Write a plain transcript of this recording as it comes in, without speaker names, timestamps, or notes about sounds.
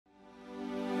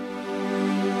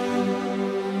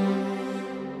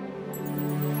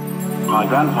my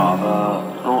grandfather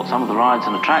thought some of the rides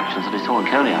and attractions that he saw in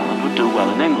Coney Island would do well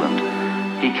in England.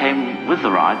 He came with the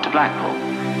ride to Blackpool.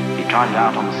 He tried it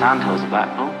out on the sandhills of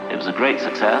Blackpool. It was a great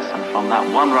success, and from that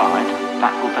one ride,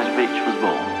 Blackpool Pleasure Beach was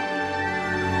born.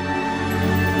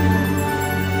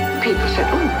 People said,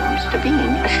 "Oh, Mr. Bean,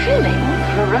 a shilling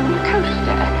for a roller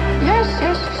coaster." Yes,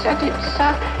 he said,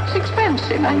 it's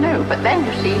expensive, I know, but then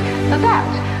you see, for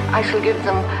that, I shall give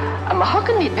them a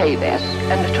mahogany pay desk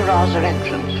and a terrazzo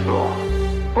entrance floor.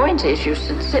 Point is, you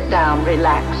should sit down,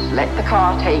 relax, let the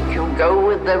car take you, go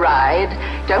with the ride,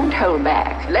 don't hold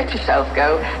back, let yourself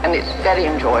go, and it's very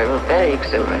enjoyable, very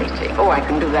exhilarating. Oh, I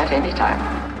can do that anytime.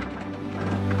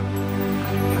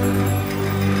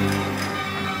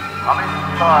 Come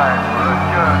inside for a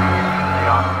journey into the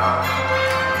unknown.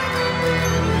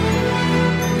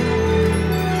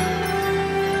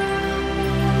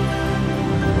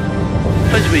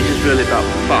 Pleasure Beach is really about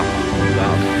fun,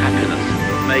 about happiness,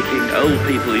 making old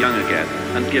people young again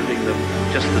and giving them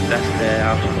just the best day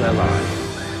out of their lives.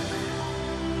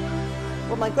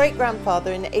 Well, my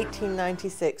great-grandfather in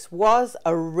 1896 was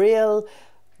a real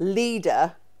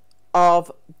leader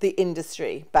of the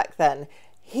industry back then.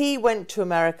 He went to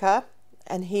America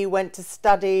and he went to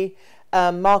study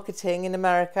marketing in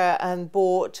America and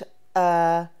bought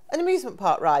an amusement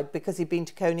park ride because he'd been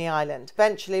to Coney Island.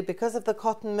 Eventually, because of the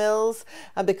cotton mills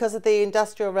and because of the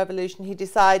Industrial Revolution, he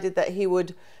decided that he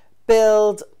would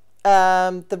build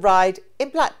the ride in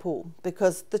Blackpool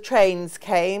because the trains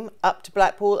came up to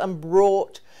Blackpool and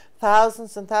brought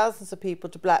thousands and thousands of people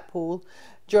to Blackpool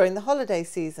during the holiday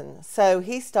season. So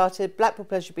he started Blackpool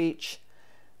Pleasure Beach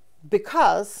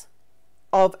because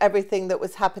of everything that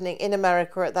was happening in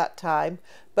America at that time,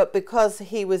 but because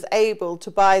he was able to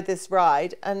buy this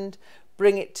ride and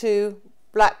bring it to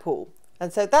Blackpool.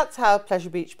 And so that's how Pleasure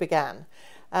Beach began.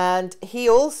 And he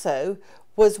also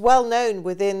was well known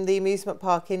within the amusement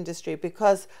park industry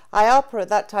because IAAPA at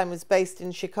that time was based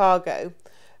in Chicago,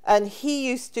 and he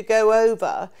used to go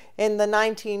over in the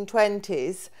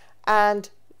 1920s and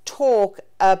talk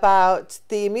about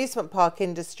the amusement park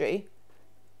industry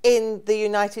in the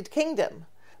United Kingdom.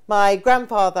 My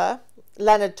grandfather,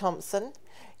 Leonard Thompson,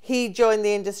 he joined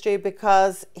the industry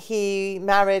because he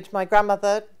married my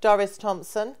grandmother, Doris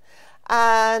Thompson,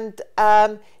 and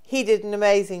he did an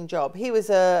amazing job. He was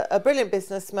a brilliant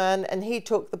businessman, and he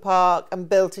took the park and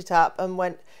built it up,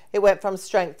 and it went from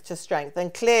strength to strength.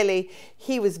 And clearly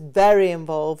he was very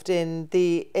involved in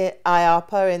the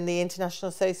IAAPA, in the International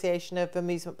Association of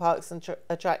Amusement Parks and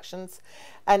Attractions,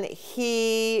 and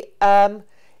he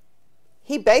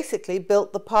basically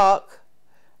built the park.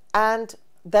 And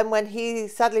then when he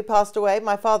sadly passed away,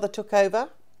 my father took over,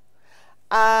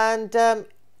 and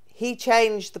he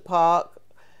changed the park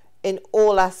in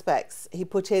all aspects. He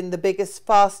put in the biggest,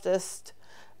 fastest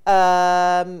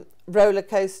roller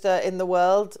coaster in the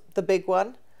world, the big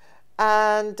one,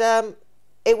 and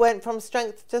it went from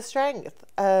strength to strength.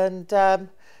 And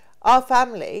our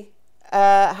family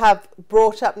have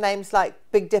brought up names like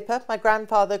Big Dipper. My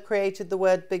grandfather created the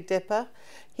word Big Dipper.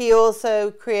 He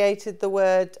also created the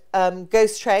word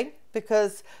Ghost Train,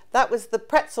 because that was the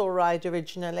pretzel ride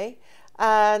originally.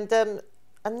 And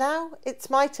now it's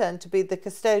my turn to be the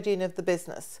custodian of the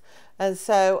business. And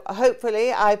so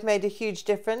hopefully I've made a huge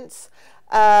difference,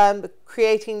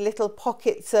 creating little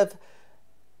pockets of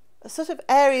sort of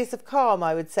areas of calm,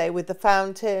 I would say, with the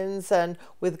fountains and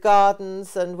with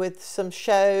gardens and with some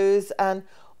shows. And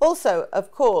also,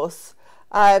 of course,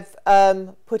 I've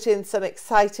put in some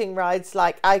exciting rides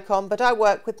like Icon, but I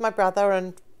work with my brother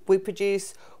and we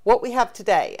produce what we have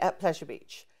today at Pleasure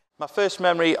Beach. My first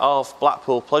memory of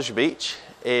Blackpool Pleasure Beach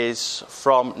is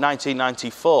from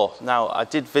 1994. Now, I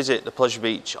did visit the Pleasure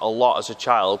Beach a lot as a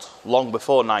child, long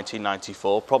before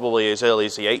 1994, probably as early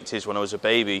as the 80s when I was a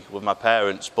baby with my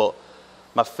parents, but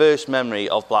my first memory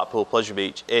of Blackpool Pleasure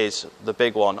Beach is the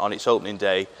big one on its opening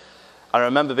day. I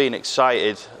remember being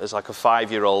excited as like a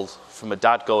 5-year-old from my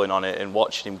dad going on it and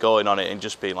watching him going on it and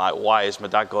just being like, why is my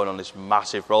dad going on this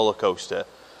massive roller coaster?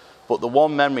 But the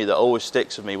one memory that always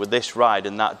sticks with me with this ride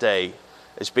and that day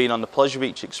is being on the Pleasure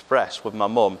Beach Express with my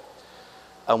mum,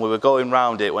 and we were going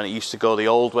round it when it used to go the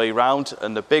old way round,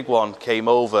 and the big one came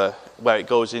over where it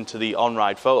goes into the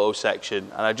on-ride photo section,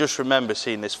 and I just remember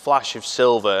seeing this flash of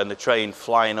silver and the train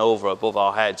flying over above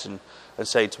our heads and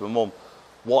saying to my mum,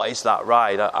 what is that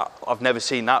ride? I've never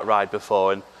seen that ride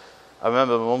before. And I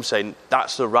remember my mum saying,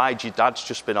 that's the ride your dad's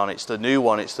just been on, it's the new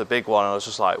one, it's the big one. And I was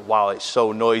just like, wow, it's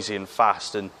so noisy and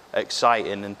fast and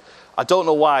exciting. And I don't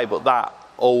know why, but that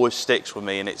always sticks with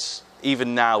me. And it's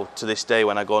even now, to this day,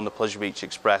 when I go on the Pleasure Beach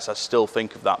Express, I still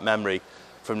think of that memory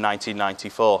from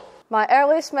 1994. My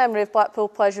earliest memory of Blackpool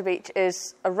Pleasure Beach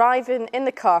is arriving in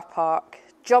the car park,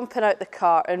 jumping out the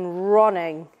car and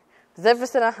running with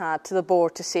everything I had to the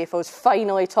board to see if I was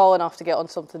finally tall enough to get on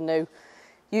something new,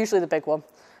 usually the big one.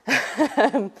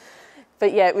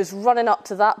 But yeah, it was running up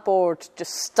to that board,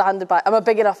 just standing by. Am I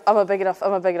big enough? Am I big enough?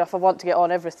 Am I big enough? I want to get on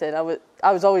everything.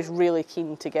 I was always really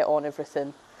keen to get on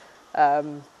everything.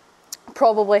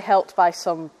 Probably helped by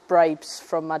some bribes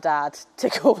from my dad to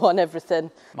go on everything.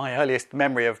 My earliest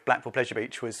memory of Blackpool Pleasure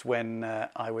Beach was when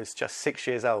I was just 6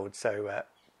 years old, so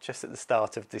just at the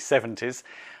start of the 70s.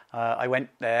 I went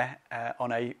there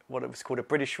on what it was called a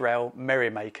British Rail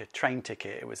Merrymaker train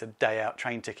ticket. It was a day-out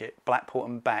train ticket, Blackpool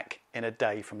and back in a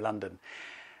day from London.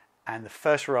 And the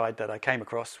first ride that I came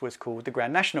across was called the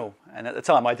Grand National, and at the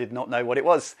time I did not know what it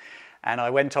was. And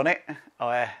I went on it.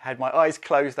 I had my eyes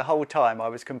closed the whole time. I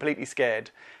was completely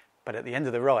scared. But at the end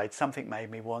of the ride, something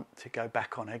made me want to go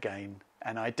back on again.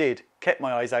 And I did. Kept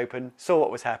my eyes open, saw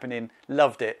what was happening,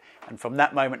 loved it. And from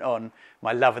that moment on,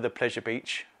 my love of the Pleasure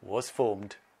Beach was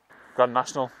formed. Grand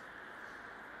National.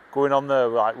 Going on there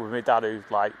like with my dad, who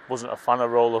like wasn't a fan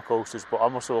of roller coasters, but I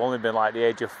must have only been like the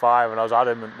age of 5, and I was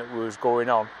adamant that we was going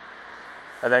on.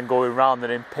 And then going round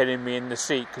and him pinning me in the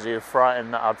seat because he was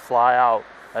frightened that I'd fly out.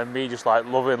 And me just like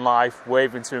loving life,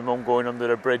 waving to my mum, going under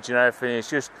the bridge and everything. It's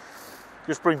just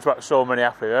brings back so many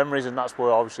happy memories, and that's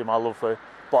where obviously my love for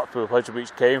Blackpool Pleasure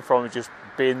Beach came from. Just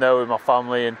being there with my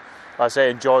family and, like I say,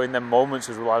 enjoying them moments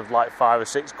as well. I was like 5 or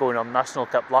 6 going on National,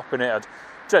 kept lapping it. I'd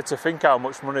dread to think how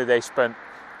much money they spent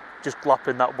just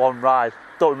lapping that one ride.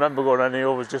 Don't remember going on any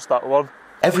others, just that one.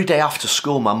 Every day after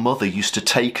school, my mother used to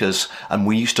take us and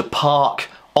we used to park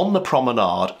on the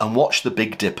promenade and watch the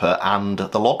Big Dipper and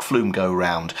the log flume go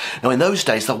round. Now in those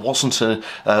days there wasn't an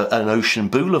ocean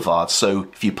boulevard, so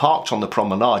if you parked on the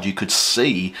promenade you could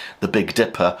see the Big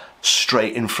Dipper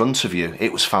straight in front of you.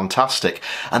 It was fantastic.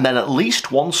 And then at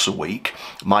least once a week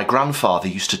my grandfather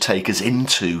used to take us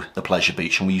into the Pleasure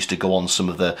Beach and we used to go on some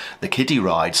of the kiddie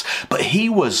rides. But he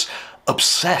was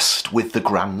obsessed with the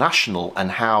Grand National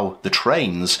and how the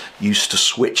trains used to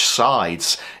switch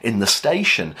sides in the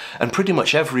station, and pretty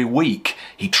much every week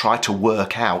he tried to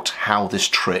work out how this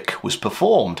trick was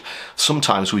performed.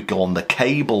 Sometimes we'd go on the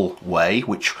cable way,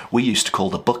 which we used to call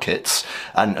the buckets,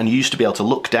 and you used to be able to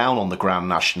look down on the Grand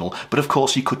National, but of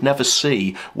course you could never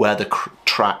see where the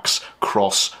tracks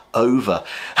cross over.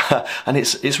 And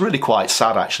it's really quite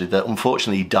sad actually that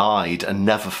unfortunately he died and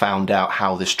never found out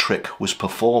how this trick was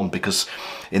performed, because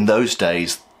in those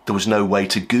days there was no way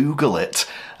to Google it,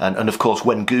 and of course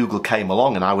when Google came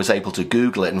along and I was able to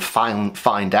Google it and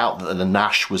find out that the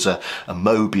Nash was a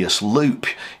Mobius loop,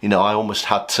 you know, I almost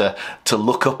had to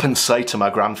look up and say to my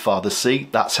grandfather, see,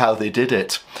 that's how they did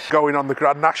it. Going on the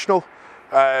Grand National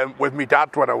with my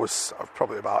dad when I was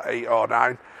probably about 8 or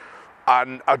 9.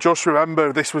 And I just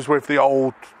remember this was with the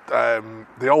old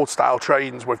style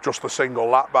trains with just a single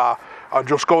lap bar, and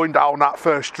just going down that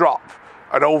first drop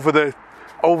and over the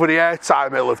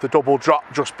airtime hill of the double drop,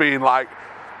 just being like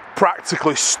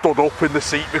practically stood up in the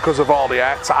seat because of all the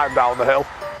airtime down the hill.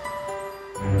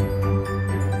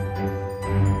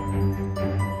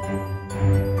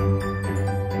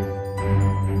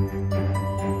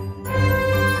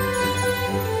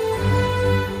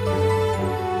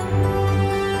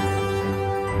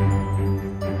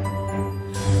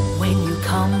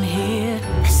 Come here,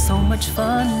 there's so much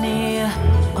fun near.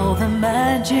 All the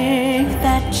magic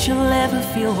that you'll ever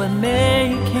feel when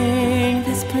making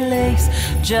this place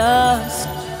just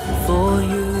for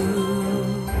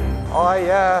you.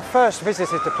 I first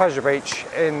visited the Pleasure Beach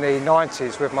in the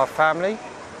 90s with my family.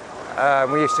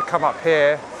 We used to come up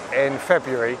here in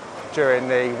February during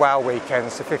the WOW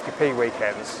weekends, the 50p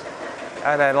weekends,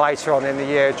 and then later on in the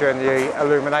year during the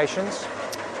illuminations.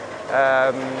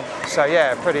 So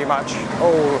yeah, pretty much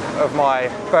all of my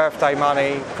birthday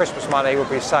money, Christmas money would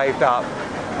be saved up,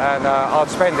 and I'd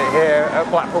spend it here at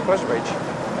Blackpool Pleasure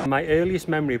Beach. My earliest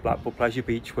memory of Blackpool Pleasure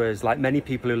Beach was, like many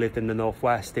people who lived in the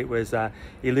northwest, it was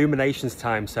illuminations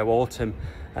time, so autumn,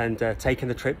 and taking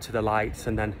the trip to the lights,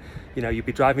 and then you know you'd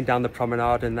be driving down the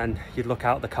promenade and then you'd look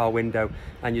out the car window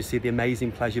and you'd see the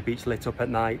amazing Pleasure Beach lit up at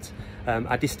night.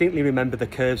 I distinctly remember the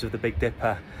curves of the Big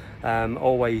Dipper,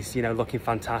 always, you know, looking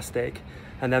fantastic.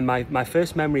 And then my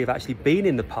first memory of actually being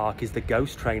in the park is the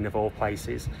ghost train of all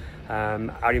places.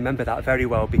 I remember that very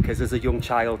well because as a young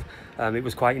child it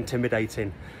was quite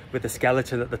intimidating with the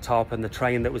skeleton at the top and the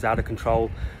train that was out of control.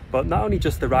 But not only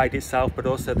just the ride itself, but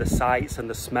also the sights and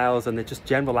the smells and the just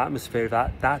general atmosphere of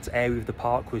that area of the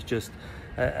park was just,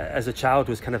 as a child,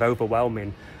 was kind of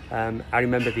overwhelming. I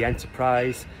remember the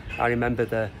Enterprise, I remember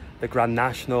the Grand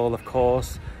National, of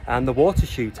course, and the water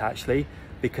chute actually.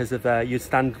 because of you'd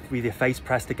stand with your face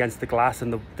pressed against the glass,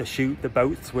 and the chute, the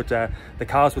boats would, the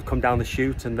cars would come down the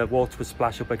chute, and the water would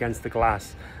splash up against the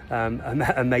glass.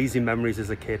 Amazing memories as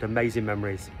a kid, amazing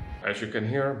memories. As you can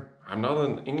hear, I'm not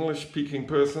an English-speaking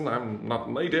person, I'm not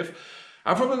native.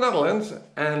 I'm from the Netherlands,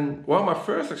 and well, my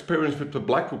first experience with the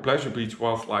Blackpool Pleasure Beach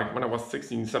was like when I was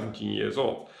 16, 17 years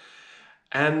old.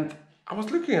 And I was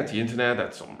looking at the internet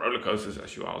at some roller coasters,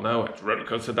 as you all know, at the roller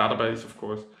coaster database, of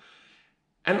course.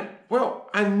 And well,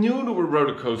 I knew there were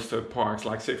roller coaster parks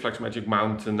like Six Flags Magic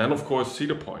Mountain and of course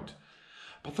Cedar Point.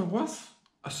 But there was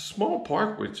a small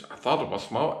park, which I thought it was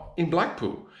small, in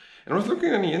Blackpool. And I was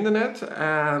looking on the internet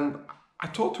and I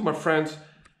talked to my friends,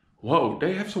 whoa,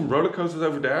 they have some roller coasters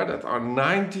over there that are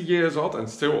 90 years old and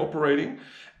still operating.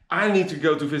 I need to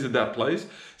go to visit that place.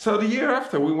 So the year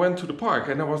after we went to the park,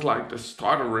 and that was like the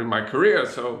starter in my career.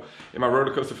 So in my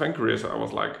roller coaster fan career, so I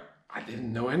was like, I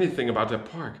didn't know anything about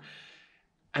that park.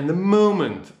 And the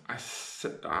moment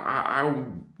I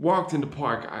walked in the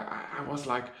park, I was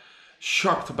like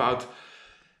shocked about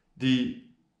the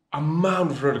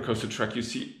amount of roller coaster track you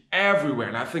see everywhere.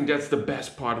 And I think that's the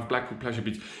best part of Blackpool Pleasure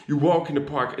Beach. You walk in the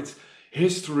park, it's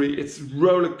history, it's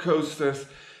roller coasters,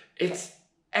 it's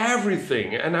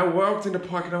everything. And I walked in the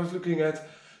park and I was looking at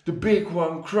the big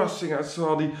one crossing. I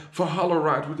saw the Valhalla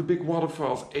ride with the big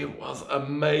waterfalls. It was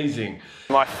amazing.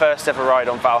 My first ever ride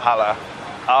on Valhalla,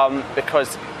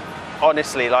 because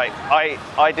honestly, like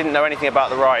I didn't know anything about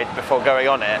the ride before going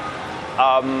on it,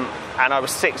 and I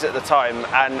was 6 at the time,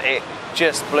 and it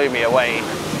just blew me away.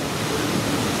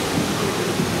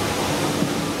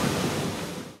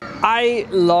 I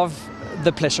love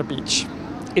the Pleasure Beach.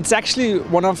 It's actually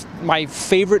one of my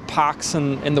favorite parks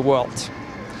in the world.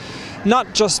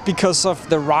 Not just because of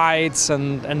the rides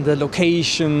and the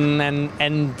location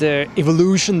and the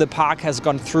evolution the park has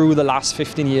gone through the last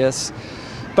 15 years,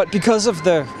 but because of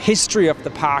the history of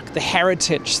the park, the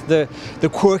heritage, the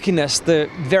quirkiness, the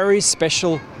very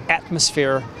special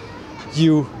atmosphere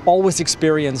you always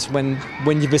experience when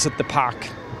you visit the park.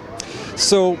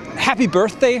 So happy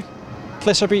birthday,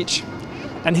 Pleasure Beach,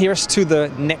 and here's to the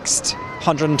next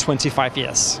 125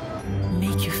 years.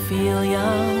 Make you feel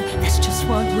young, that's just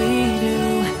what we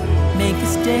do. Make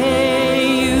this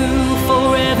day you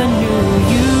forever knew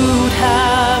you'd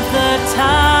have the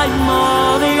time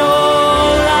of your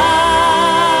life.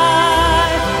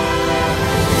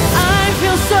 I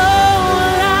feel so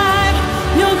alive,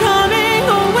 you're coming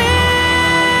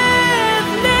with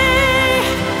me.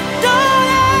 Don't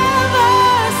ever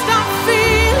stop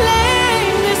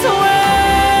feeling this way.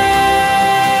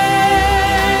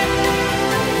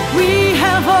 We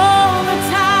have all the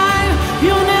time,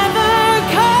 you'll never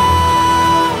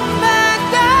come back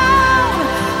down.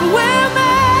 We're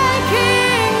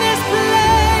making this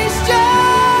place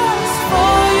just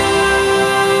for you.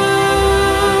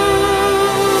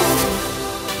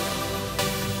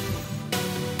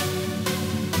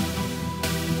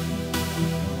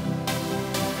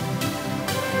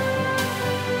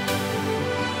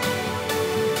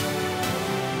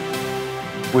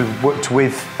 We've worked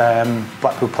with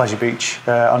Blackpool Pleasure Beach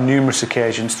on numerous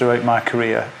occasions throughout my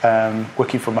career.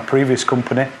 Working for my previous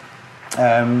company,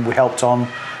 we helped on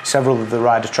several of the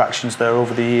ride attractions there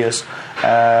over the years,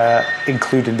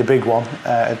 including the big one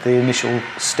at the initial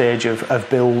stage of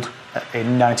build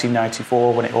in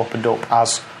 1994 when it opened up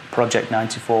as Project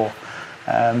 94.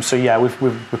 So yeah,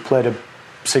 we've played a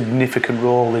significant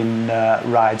role in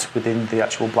rides within the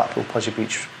actual Blackpool Pleasure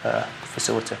Beach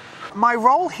facility. My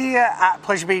role here at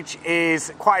Pleasure Beach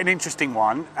is quite an interesting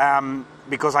one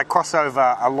because I cross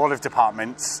over a lot of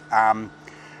departments, from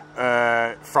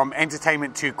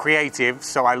entertainment to creative,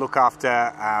 so I look after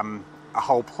a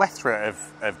whole plethora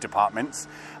of departments.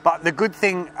 But the good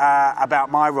thing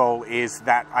about my role is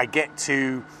that I get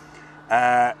to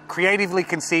creatively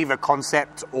conceive a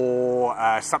concept or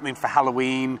something for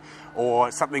Halloween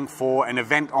or something for an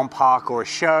event on park or a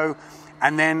show,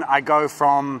 and then I go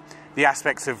from the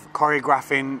aspects of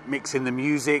choreographing, mixing the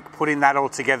music, putting that all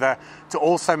together, to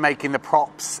also making the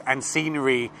props and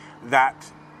scenery that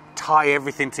tie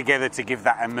everything together to give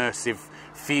that immersive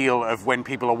feel of when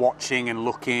people are watching and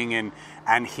looking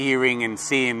and hearing and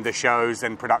seeing the shows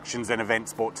and productions and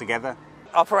events brought together.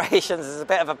 Operations is a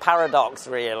bit of a paradox,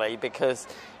 really, because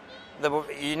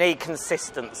you need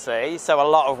consistency, so a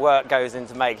lot of work goes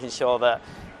into making sure that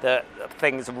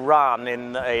things run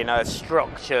in a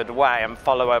structured way and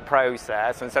follow a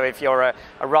process. And so if you're a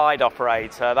ride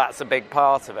operator, that's a big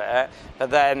part of it.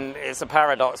 But then it's a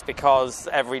paradox because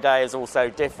every day is also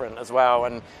different as well.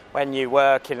 And when you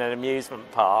work in an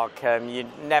amusement park, you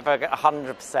never get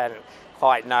 100%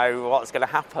 quite know what's going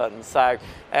to happen. So,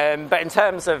 but in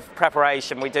terms of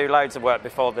preparation, we do loads of work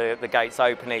before the gates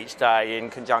open each day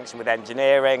in conjunction with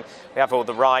engineering. We have all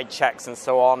the ride checks and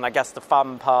so on. I guess the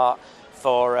fun part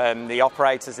for the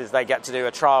operators is they get to do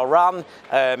a trial run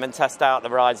and test out the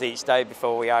rides each day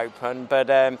before we open. But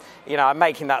you know, I'm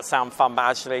making that sound fun, but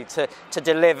actually to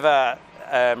deliver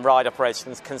ride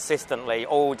operations consistently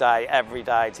all day, every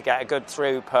day, to get a good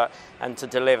throughput and to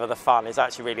deliver the fun is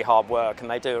actually really hard work, and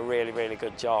they do a really, really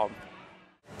good job.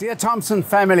 Dear Thompson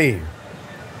family,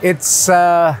 it's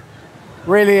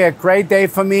really a great day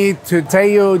for me to tell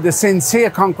you the sincere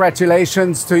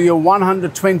congratulations to your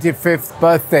 125th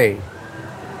birthday.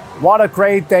 What a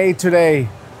great day today.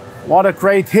 What a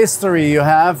great history you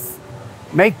have.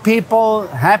 Make people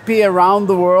happy around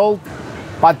the world,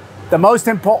 but the most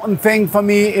important thing for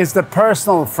me is the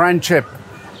personal friendship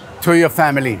to your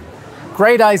family.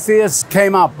 Great ideas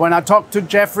came up when I talked to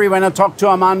Jeffrey, when I talked to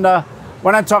Amanda,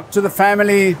 when I talked to the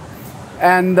family.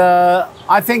 And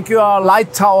I think you are a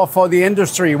light tower for the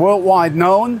industry, worldwide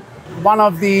known. One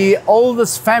of the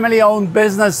oldest family-owned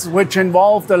business, which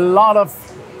involved a lot of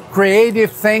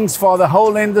creative things for the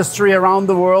whole industry around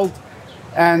the world.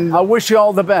 And I wish you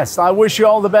all the best. I wish you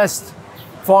all the best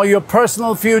for your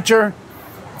personal future,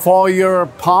 for your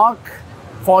park,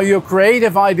 for your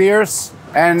creative ideas.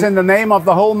 And in the name of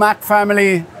the whole Mack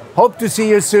family, hope to see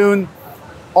you soon.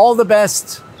 All the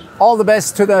best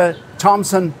to the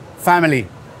Thompson family.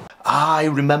 I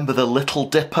remember the Little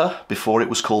Dipper before it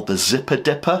was called the Zipper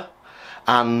Dipper,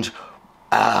 and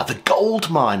the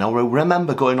gold mine. I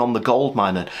remember going on the gold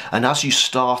mine, and as you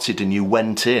started and you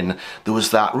went in, there was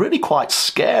that really quite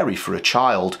scary for a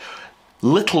child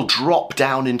little drop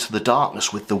down into the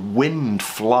darkness with the wind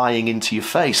flying into your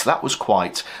face. That was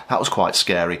quite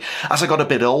scary. As I got a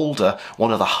bit older,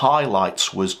 one of the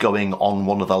highlights was going on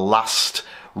one of the last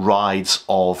rides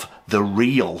of the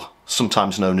reel,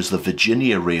 sometimes known as the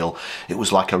Virginia reel. It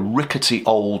was like a rickety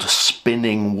old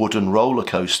spinning wooden roller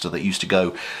coaster that used to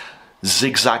go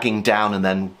zigzagging down and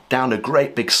then down a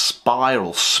great big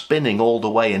spiral, spinning all the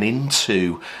way and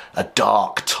into a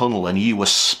dark tunnel, and you were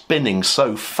spinning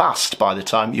so fast by the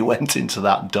time you went into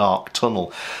that dark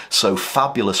tunnel. So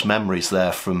fabulous memories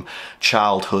there from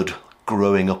childhood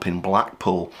growing up in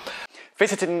Blackpool.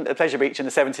 Visiting the Pleasure Beach in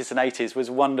the 70s and 80s was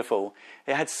wonderful.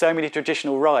 It had so many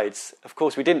traditional rides. Of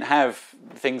course, we didn't have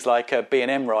things like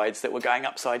B&M rides that were going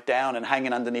upside down and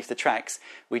hanging underneath the tracks.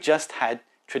 We just had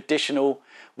traditional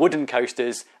wooden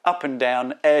coasters, up and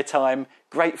down, airtime,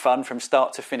 great fun from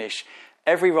start to finish.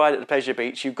 Every ride at the Pleasure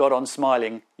Beach, you got on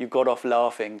smiling, you got off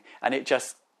laughing, and it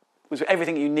just was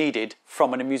everything you needed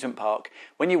from an amusement park.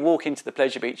 When you walk into the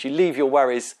Pleasure Beach, you leave your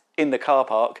worries in the car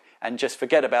park and just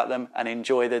forget about them and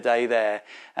enjoy the day there.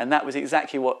 And that was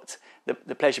exactly what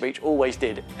the Pleasure Beach always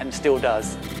did and still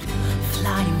does.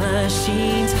 Flying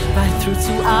machines right through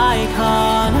to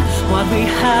Icon. What we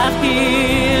have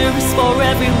here is for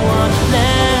everyone.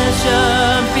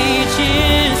 Pleasure Beach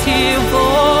is here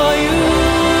for you.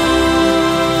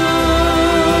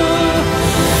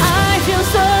 I feel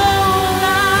so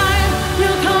alive.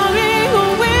 You're coming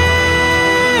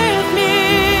with me.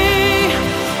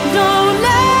 Don't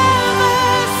ever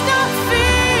stop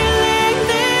feeling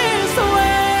this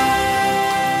way.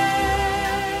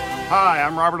 Hi,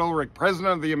 I'm Robert Ulrich,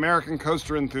 President of the American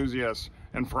Coaster Enthusiasts,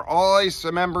 and for all ACE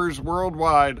members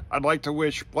worldwide, I'd like to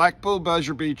wish Blackpool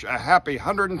Pleasure Beach a happy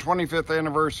 125th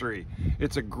anniversary.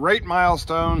 It's a great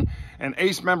milestone, and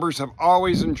ACE members have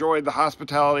always enjoyed the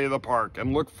hospitality of the park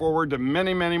and look forward to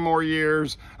many, many more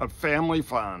years of family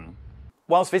fun.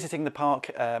 Whilst visiting the park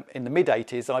in the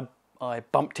mid-80s, I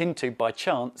bumped into, by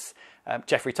chance,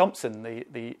 Jeffrey Thompson,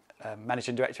 the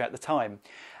managing director at the time,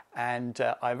 and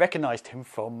I recognised him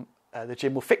from the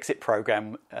Jim Will Fix It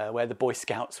programme, where the Boy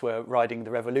Scouts were riding the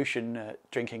Revolution,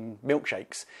 drinking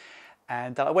milkshakes.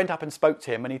 And I went up and spoke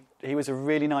to him, and he was a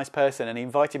really nice person, and he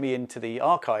invited me into the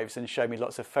archives and showed me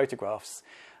lots of photographs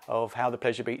of how the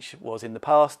Pleasure Beach was in the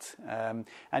past, and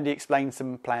he explained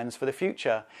some plans for the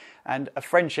future. And a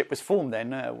friendship was formed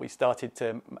then. We started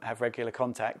to have regular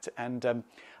contact, and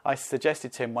I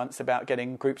suggested to him once about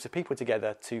getting groups of people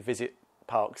together to visit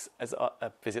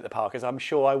the park, as I'm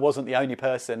sure I wasn't the only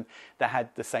person that had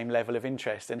the same level of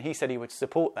interest, and he said he would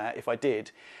support that if I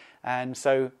did. And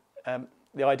so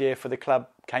the idea for the club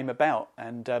came about,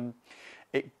 and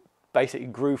it basically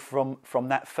grew from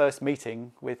that first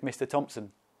meeting with Mr.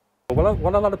 Thompson. Well,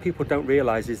 what a lot of people don't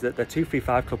realise is that the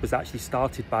 235 Club was actually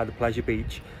started by the Pleasure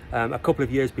Beach a couple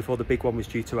of years before the big one was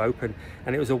due to open,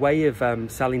 and it was a way of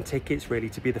selling tickets really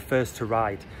to be the first to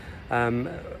ride.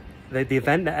 The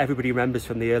event that everybody remembers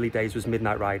from the early days was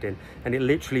midnight riding, and it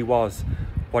literally was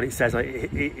what it says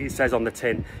on the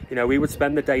tin. You know, we would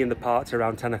spend the day in the park till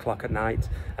around 10 o'clock at night,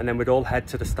 and then we'd all head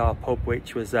to the Star Pub,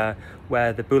 which was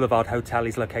where the Boulevard Hotel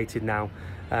is located now.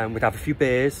 We'd have a few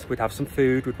beers, we'd have some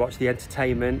food, we'd watch the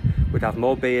entertainment, we'd have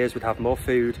more beers, we'd have more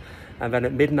food, and then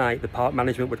at midnight the park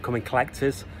management would come and collect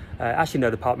us. Actually no,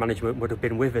 the park management would have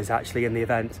been with us actually in the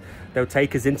event. They would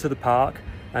take us into the park,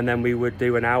 and then we would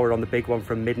do an hour on the big one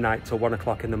from midnight till 1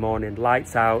 o'clock in the morning,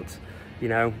 lights out, you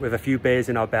know, with a few beers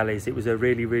in our bellies. It was a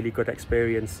really, really good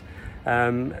experience.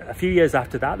 A few years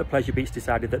after that, the Pleasure Beach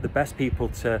decided that the best people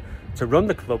to run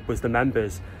the club was the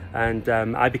members, and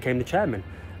I became the chairman.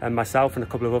 And myself and a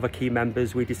couple of other key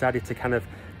members, we decided to kind of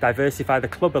diversify the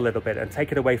club a little bit and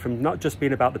take it away from not just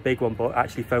being about the big one, but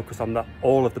actually focus on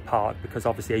all of the park, because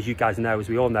obviously, as you guys know, as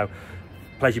we all know,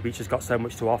 Pleasure Beach has got so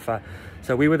much to offer.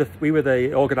 So we were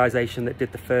the organisation that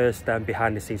did the first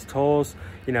behind the scenes tours.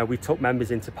 You know, we took members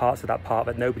into parts of that park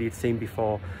that nobody had seen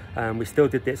before. We still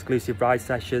did the exclusive ride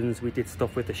sessions. We did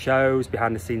stuff with the shows,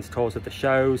 behind the scenes tours of the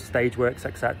shows, stage works,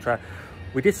 etc.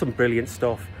 We did some brilliant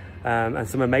stuff and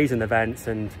some amazing events.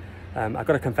 And I've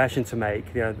got a confession to make.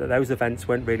 You know, those events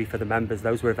weren't really for the members.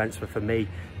 Those were events for me,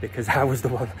 because I was the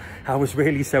one. I was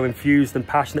really so infused and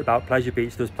passionate about Pleasure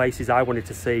Beach. There was places I wanted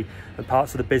to see and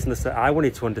parts of the business that I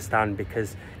wanted to understand,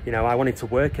 because, you know, I wanted to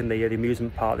work in the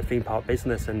amusement park, the theme park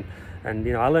business, and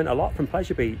you know, I learned a lot from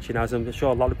Pleasure Beach, you know, as I'm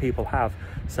sure a lot of people have.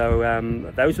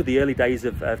 So those were the early days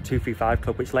of 235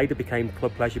 Club, which later became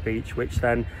Club Pleasure Beach, which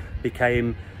then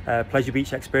became Pleasure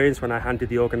Beach Experience when I handed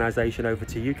the organisation over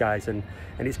to you guys. And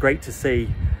it's great to see,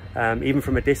 even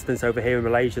from a distance over here in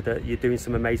Malaysia, that you're doing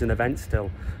some amazing events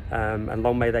still, and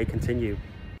long may they continue.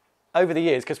 Over the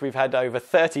years, because we've had over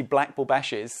 30 Blackpool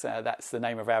Bashes, that's the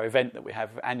name of our event that we have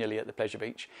annually at the Pleasure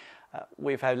Beach,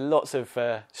 we've had lots of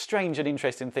strange and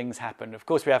interesting things happen. Of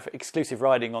course, we have exclusive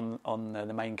riding on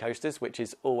the main coasters, which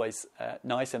is always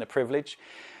nice and a privilege.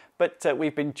 But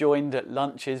we've been joined at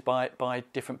lunches by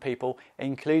different people,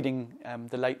 including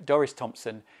the late Doris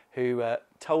Thompson, who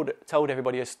told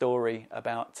everybody a story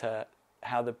about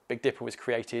how the Big Dipper was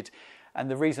created and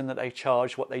the reason that they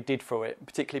charged what they did for it,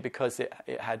 particularly because it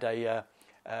had a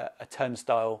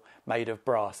turnstile made of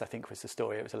brass, I think was the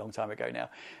story. It was a long time ago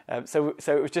now. So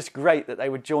it was just great that they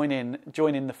would join in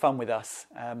the fun with us.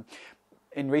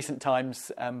 In recent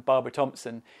times, Barbara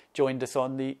Thompson joined us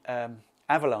on the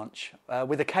Avalanche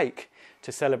with a cake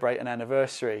to celebrate an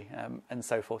anniversary and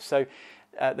so forth. So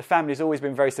the family's always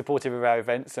been very supportive of our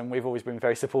events, and we've always been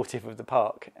very supportive of the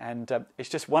park. And it's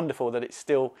just wonderful that it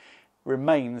still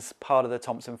remains part of the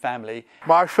Thompson family.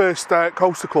 My first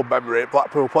coaster club memory at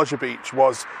Blackpool Pleasure Beach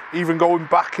was even going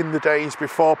back in the days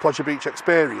before Pleasure Beach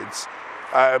Experience.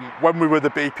 When we were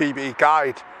the BPB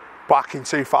guide back in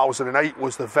 2008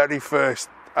 was the very first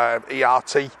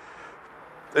ERT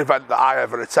event that I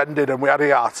ever attended, and we had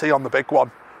ERT on the big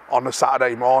one on a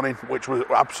Saturday morning, which was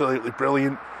absolutely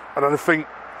brilliant. And I think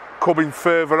coming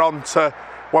further on to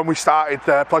when we started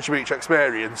Pleasure Beach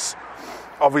Experience,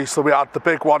 obviously we had the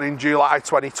big one in July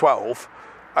 2012,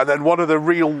 and then one of the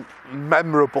real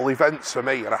memorable events for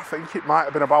me, and I think it might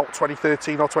have been about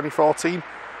 2013 or 2014,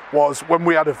 was when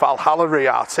we had a Valhalla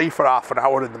ERT for half an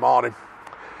hour in the morning.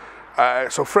 I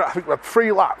think we had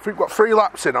 3 laps. I think we got 3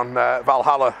 laps in on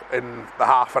Valhalla in the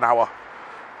half an hour.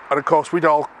 And of course, we'd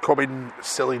all come in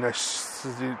silliness.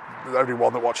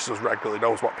 Everyone that watches us regularly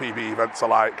knows what PB events are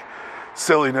like.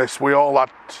 Silliness. We all had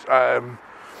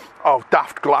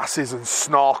daft glasses and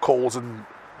snorkels and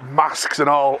masks and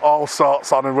all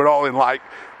sorts on, and we're all in like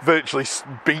virtually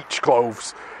beach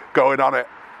clothes going on it.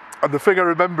 And the thing I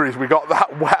remember is we got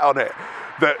that wet on it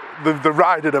that the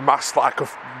ride had amassed like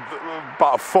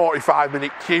about a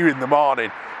 45-minute queue in the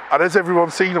morning, and as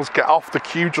everyone seen us get off, the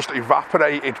queue just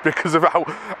evaporated because of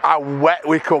how wet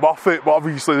we come off it. But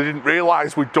obviously they didn't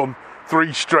realise we'd done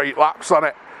 3 straight laps on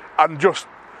it, and just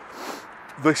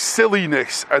the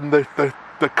silliness and the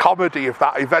comedy of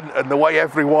that event and the way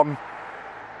everyone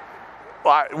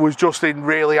was just in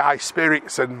really high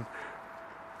spirits, and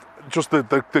just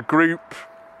the group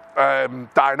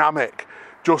dynamic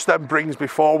just then brings me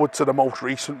forward to the most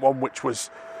recent one, which was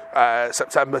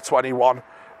September 21.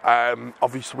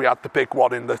 Obviously we had the big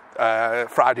one in the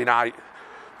Friday night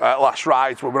last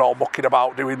rides where we're all mucking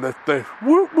about doing the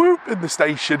whoop whoop in the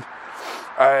station,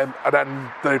 and then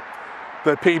the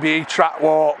PBE track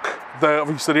walk.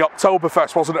 Obviously the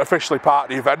Oktoberfest wasn't officially part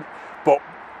of the event, but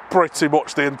pretty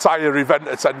much the entire event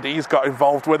attendees got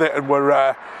involved with it, and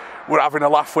we're having a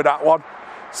laugh with that one.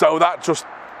 So that just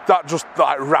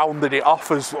like rounded it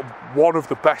off as one of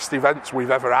the best events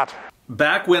we've ever had.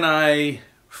 Back when I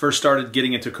first started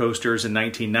getting into coasters in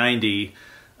 1990,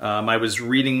 I was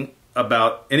reading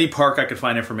about any park I could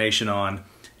find information on,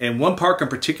 And one park in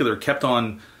particular kept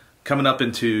on coming up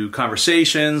into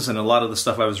conversations and a lot of the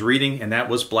stuff I was reading, and that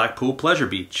was Blackpool Pleasure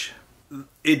Beach.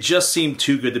 It just seemed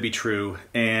too good to be true,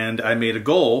 and I made a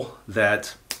goal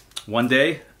that one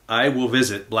day I will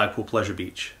visit Blackpool Pleasure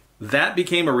Beach. That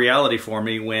became a reality for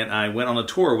me when I went on a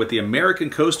tour with the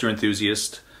American Coaster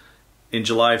Enthusiast in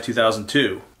July of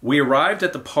 2002. We arrived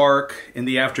at the park in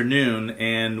the afternoon,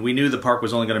 and we knew the park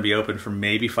was only going to be open for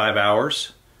maybe 5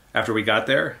 hours after we got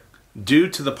there. Due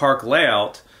to the park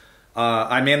layout,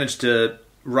 I managed to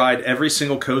ride every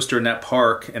single coaster in that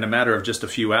park in a matter of just a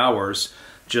few hours,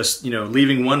 just, you know,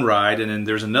 leaving one ride and then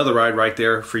there's another ride right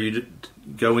there for you to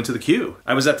go into the queue.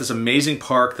 I was at this amazing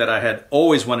park that I had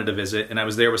always wanted to visit, and I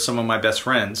was there with some of my best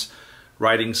friends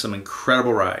riding some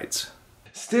incredible rides.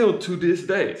 Still to this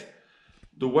date,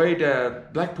 the way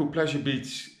that Blackpool Pleasure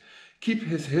Beach keep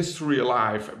his history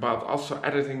alive about also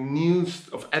adding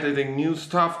new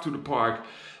stuff to the park,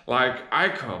 like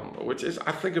Icon, which is,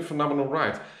 I think, a phenomenal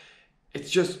ride. It's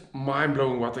just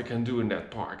mind-blowing what they can do in that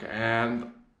park,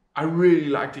 and I really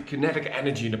like the kinetic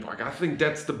energy in the park. I think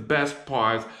that's the best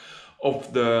part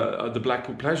of the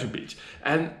Blackpool Pleasure Beach.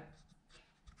 And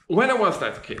when I was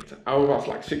that kid, I was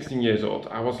like 16 years old,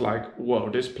 I was like, whoa,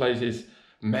 this place is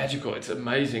magical, it's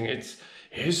amazing, it's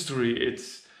history,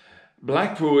 it's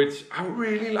Blackpool, I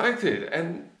really liked it.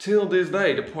 And till this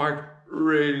day, the park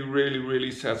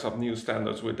really sets up new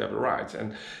standards with their rides,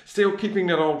 and still keeping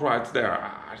that old rides there.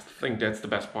 I think that's the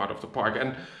best part of the park.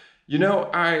 And you know,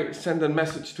 I sent a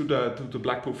message to the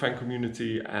Blackpool fan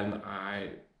community, and I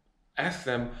asked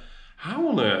them, how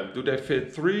on earth do they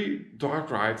fit 3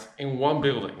 dark rides in one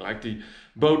building, like the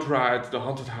boat ride, the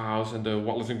haunted house, and the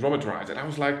Wallace and Gromit ride? And I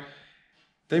was like,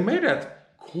 they made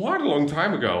that quite a long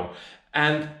time ago,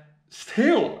 and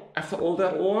still, after all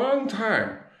that long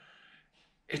time,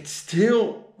 it's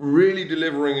still really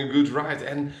delivering a good ride.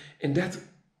 And in that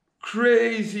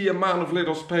crazy amount of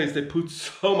little space, they put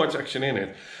so much action in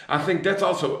it. I think that's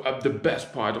also the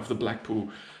best part of the Blackpool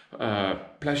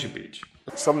Pleasure Beach.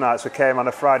 Some nights we came on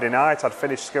a Friday night. I'd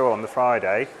finished school on the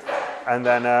Friday, and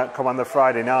then come on the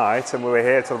Friday night, and we were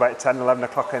here till about 10, 11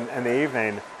 o'clock in the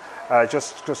evening.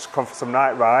 Just come for some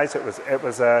night rides. It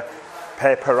was a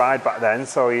pay-per ride back then,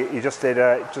 so you just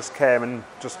came and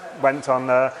just went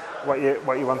on what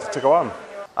you wanted to go on.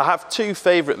 I have 2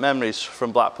 favourite memories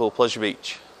from Blackpool Pleasure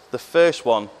Beach. The first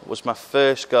one was my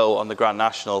first go on the Grand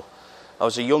National. I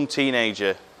was a young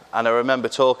teenager, and I remember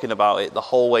talking about it the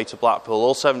whole way to Blackpool,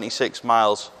 all 76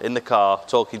 miles in the car,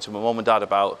 talking to my mum and dad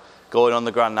about going on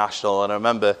the Grand National. And I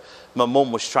remember my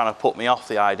mum was trying to put me off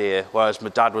the idea, whereas my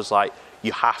dad was like,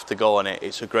 you have to go on it,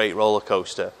 it's a great roller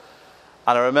coaster.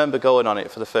 And I remember going on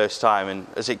it for the first time, and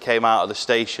as it came out of the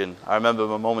station, I remember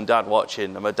my mum and dad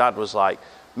watching, and my dad was like,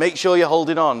 make sure you're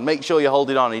holding on, make sure you're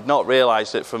holding on. He'd not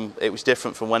realised that it was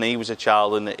different from when he was a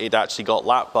child, and he'd actually got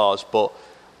lap bars. But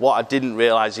what I didn't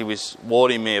realise he was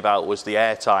warning me about was the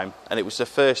airtime, and it was the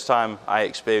first time I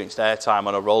experienced airtime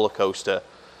on a roller coaster.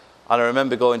 And I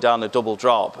remember going down the double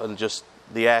drop, and just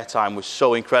the airtime was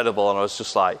so incredible, and I was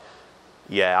just like,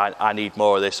 yeah, I need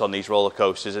more of this on these roller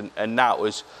coasters. And that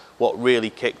was what really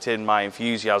kicked in my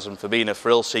enthusiasm for being a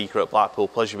thrill seeker at Blackpool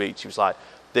Pleasure Beach. It was like,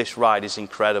 this ride is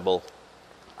incredible.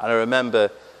 And I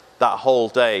remember that whole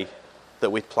day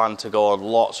that we'd planned to go on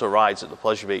lots of rides at the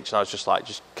Pleasure Beach, and I was just like,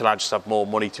 can I just have more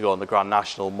money to go on the Grand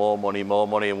National, more money,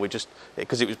 and we just,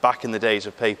 because it was back in the days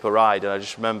of paper ride, and I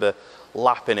just remember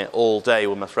lapping it all day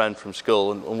with my friend from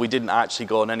school, and we didn't actually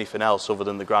go on anything else other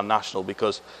than the Grand National,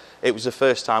 because it was the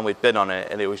first time we'd been on it,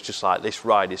 and it was just like, this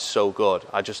ride is so good,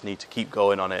 I just need to keep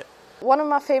going on it. One of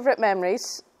my favourite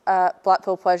memories at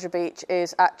Blackpool Pleasure Beach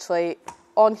is actually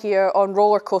on here, on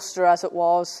roller coaster as it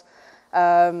was.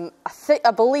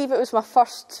 I believe it was my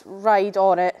first ride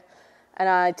on it, and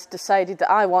I'd decided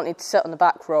that I wanted to sit on the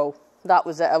back row. That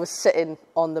was it, I was sitting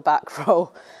on the back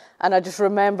row. And I just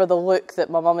remember the look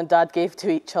that my mum and dad gave to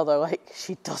each other, like,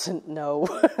 she doesn't know.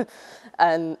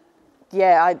 And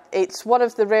yeah, it's one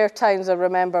of the rare times I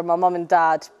remember my mum and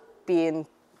dad being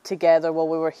together while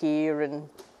we were here, and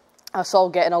us all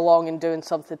getting along and doing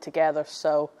something together.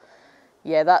 So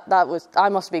yeah, that was, I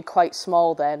must be quite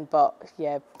small then, but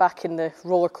yeah, back in the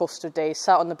roller coaster days,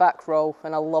 sat on the back row,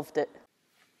 and I loved it.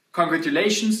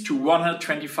 Congratulations to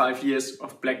 125 years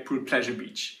of Blackpool Pleasure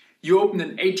Beach. You opened in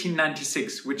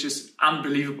 1896, which is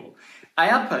unbelievable.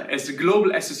 IAPA, as the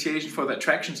global association for the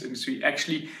attractions industry,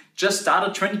 actually just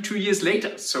started 22 years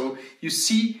later. So you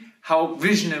see how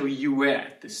visionary you were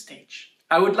at this stage.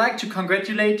 I would like to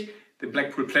congratulate the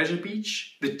Blackpool Pleasure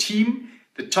Beach, the team,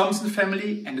 the Thompson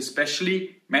family, and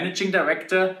especially Managing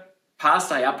Director,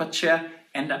 past IAPA chair,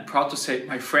 and I'm proud to say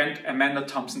my friend Amanda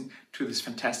Thompson, to this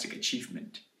fantastic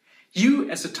achievement. You,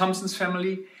 as the Thompson's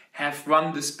family, have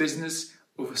run this business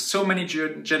over so many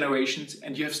generations,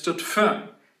 and you have stood firm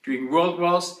during world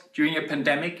wars, during a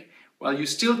pandemic, while you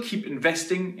still keep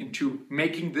investing into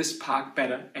making this park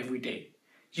better every day.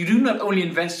 You do not only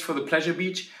invest for the Pleasure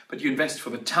Beach, but you invest for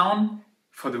the town,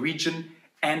 for the region,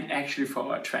 and actually for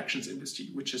our attractions industry,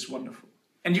 which is wonderful.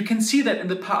 And you can see that in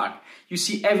the park. You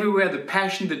see everywhere the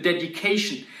passion, the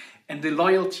dedication, and the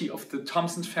loyalty of the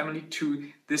Thompson's family to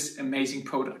this amazing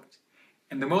product.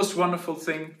 And the most wonderful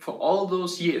thing, for all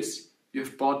those years, you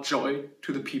have brought joy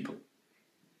to the people.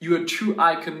 You are a true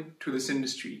icon to this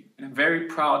industry, and I'm very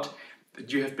proud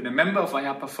that you have been a member of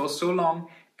IAPA for so long,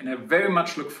 and I very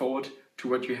much look forward to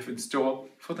what you have in store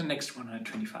for the next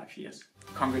 125 years.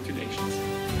 Congratulations.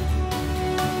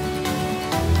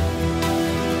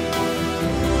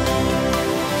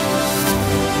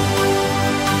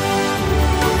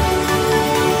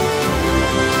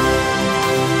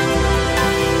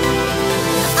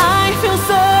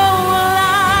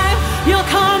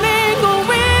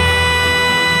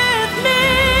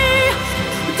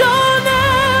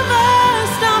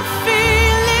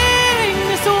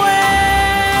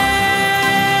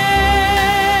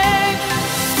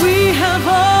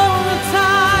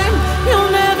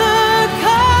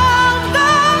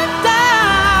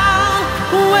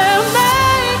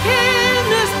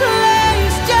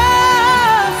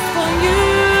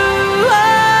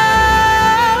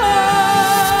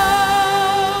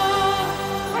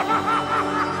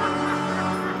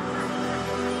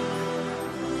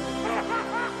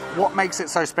 What makes it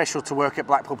so special to work at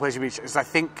Blackpool Pleasure Beach is I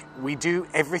think we do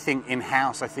everything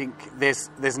in-house. I think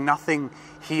there's nothing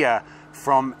here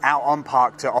from out on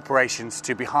park to operations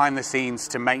to behind the scenes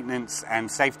to maintenance and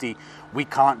safety we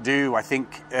can't do. I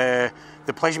think the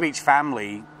Pleasure Beach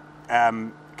family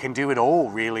can do it all,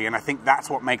 really, and I think that's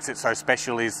what makes it so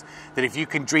special, is that if you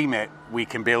can dream it, we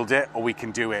can build it, or we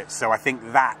can do it. So I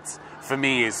think that, for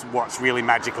me, is what's really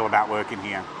magical about working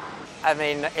here. I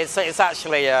mean, it's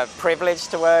actually a privilege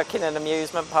to work in an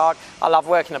amusement park. I love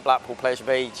working at Blackpool Pleasure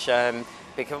Beach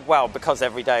because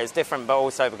every day is different, but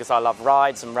also because I love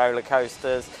rides and roller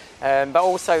coasters, but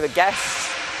also the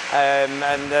guests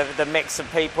and the mix of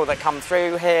people that come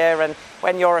through here. And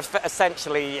when you're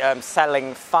essentially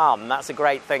selling fun, that's a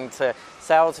great thing to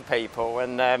sell to people.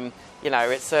 And you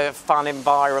know, it's a fun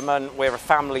environment. We're a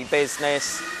family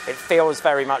business. It feels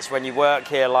very much when you work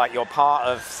here like you're part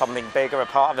of something bigger, a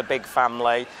part of a big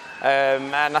family.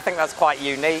 And I think that's quite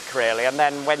unique, really. And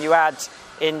then when you add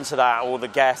into that all the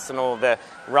guests and all the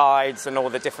rides and all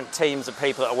the different teams of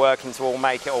people that are working to all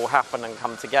make it all happen and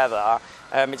come together,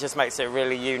 it just makes it a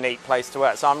really unique place to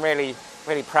work. So I'm really,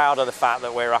 really proud of the fact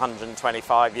that we're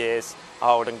 125 years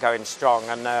old and going strong,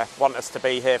 and want us to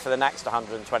be here for the next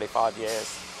 125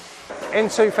 years. In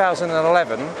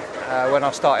 2011, when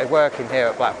I started working here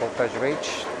at Blackpool Pleasure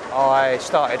Beach, I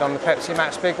started on the Pepsi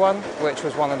Max Big One, which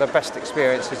was one of the best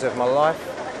experiences of my life.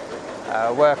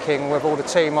 Working with all the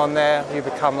team on there, you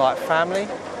become like family.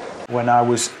 When I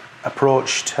was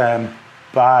approached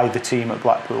by the team at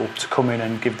Blackpool to come in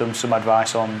and give them some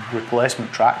advice on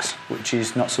replacement tracks, which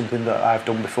is not something that I've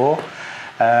done before,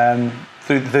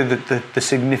 through the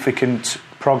significant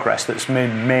progress that's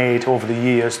been made over the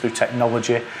years through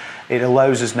technology, it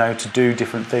allows us now to do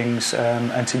different things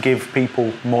and to give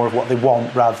people more of what they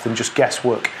want rather than just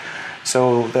guesswork.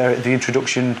 So the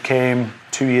introduction came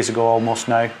 2 years ago almost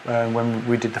now, when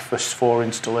we did the first 4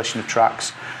 installation of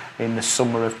tracks in the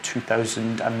summer of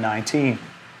 2019.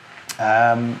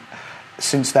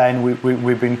 Since then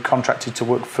we've been contracted to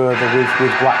work further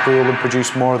with Blackpool and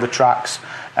produce more of the tracks.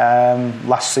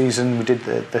 Last season we did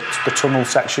the tunnel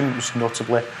section, which was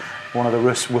notably one of the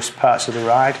worst parts of the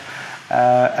ride.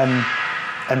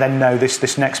 And then now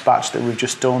this next batch that we've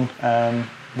just done,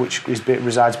 which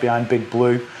resides behind Big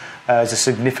Blue, is a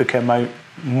significant amount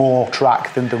more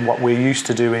track than what we're used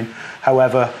to doing.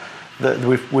 However,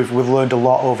 we've learned a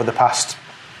lot over the past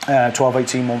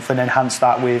 12-18 months and enhanced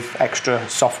that with extra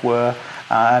software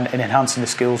and enhancing the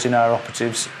skills in our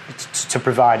operatives to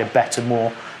provide a better,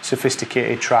 more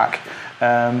sophisticated track.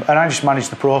 And I just manage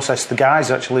the process. The guys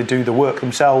actually do the work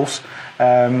themselves,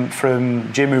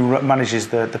 from Jim, who manages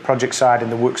the project side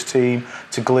and the works team,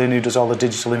 to Glyn, who does all the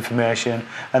digital information,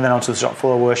 and then onto the shop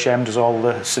floor where Shem does all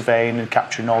the surveying and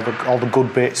capturing all the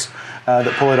good bits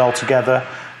that pull it all together.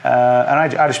 And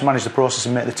I just manage the process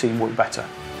and make the team work better.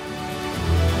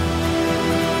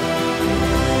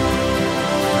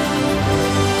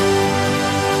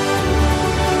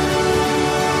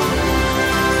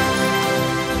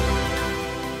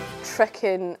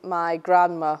 Tricking my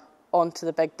grandma onto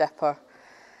the Big Dipper.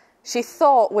 She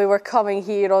thought we were coming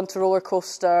here onto roller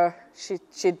coaster.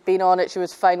 She'd been on it, she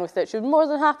was fine with it. She was more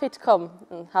than happy to come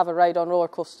and have a ride on roller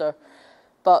coaster.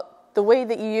 But the way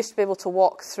that you used to be able to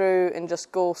walk through and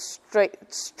just go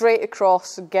straight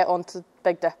across and get onto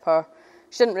Big Dipper,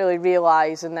 she didn't really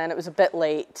realise, and then it was a bit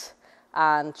late,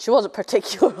 and she wasn't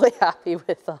particularly happy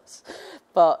with us.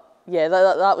 But yeah,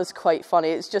 that was quite funny.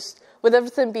 It's just, with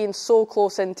everything being so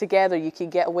close in together, you can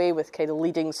get away with kind of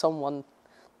leading someone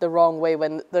the wrong way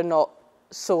when they're not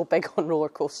so big on roller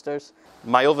coasters.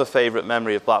 My other favourite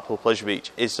memory of Blackpool Pleasure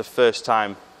Beach is the first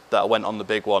time that I went on the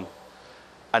big one.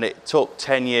 And it took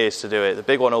 10 years to do it. The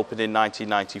big one opened in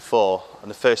 1994,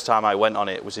 and the first time I went on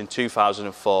it was in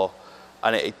 2004.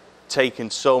 And it had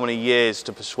taken so many years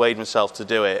to persuade myself to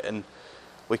do it. And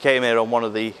we came here on one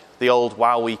of the old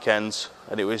WOW weekends,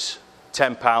 and it was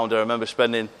 £10. I remember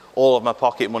spending all of my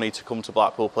pocket money to come to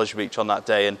Blackpool Pleasure Beach on that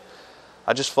day. And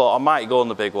I just thought I might go on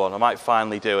the big one, I might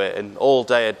finally do it. And all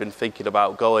day I'd been thinking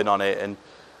about going on it, and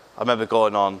I remember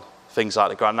going on things like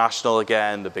the Grand National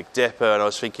again, the Big Dipper, and I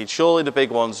was thinking surely the big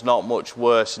one's not much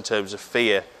worse in terms of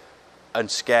fear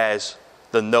and scares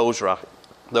than those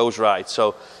rides.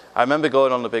 So I remember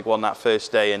going on the big one that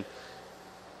first day, and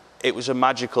it was a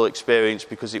magical experience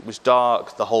because it was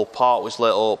dark, the whole park was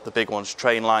lit up, the big one's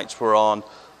train lights were on,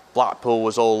 Blackpool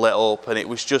was all lit up, and it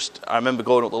was just, I remember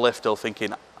going up the lift hill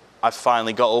thinking, I've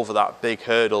finally got over that big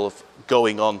hurdle of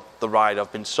going on the ride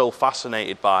I've been so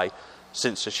fascinated by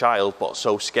since a child, but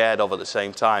so scared of at the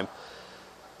same time.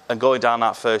 And going down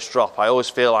that first drop, I always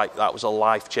feel like that was a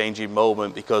life-changing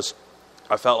moment because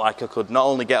I felt like I could not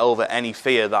only get over any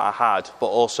fear that I had, but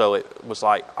also it was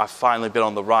like I've finally been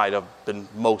on the ride I've been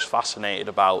most fascinated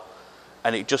about.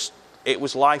 And it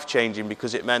was life-changing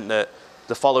because it meant that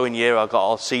the following year I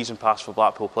got a season pass for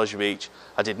Blackpool Pleasure Beach.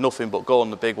 I did nothing but go on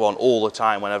the big one all the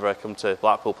time whenever I come to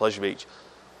Blackpool Pleasure Beach.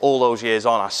 All those years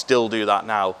on, I still do that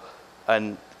now.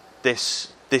 And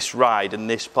this ride and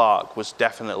this park was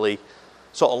definitely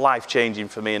sort of life-changing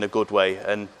for me in a good way.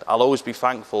 And I'll always be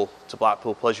thankful to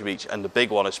Blackpool Pleasure Beach, and the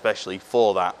big one especially,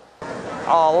 for that.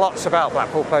 Lots about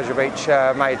Blackpool Pleasure Beach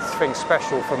made things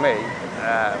special for me.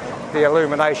 The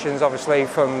illuminations, obviously,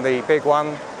 from the big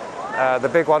one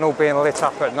all being lit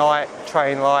up at night,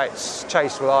 train lights,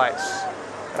 chase lights,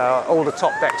 all the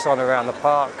top decks on around the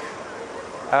park.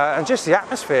 And just the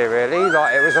atmosphere, really.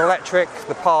 Like, it was electric,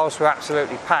 the paths were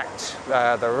absolutely packed,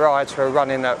 the rides were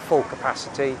running at full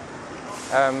capacity,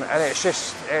 and it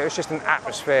was just an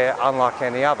atmosphere unlike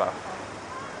any other.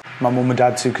 My mum and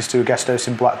dad took us to a guest house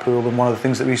in Blackpool, and one of the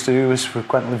things that we used to do was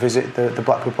frequently visit the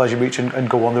Blackpool Pleasure Beach and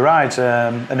go on the rides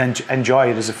and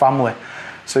enjoy it as a family.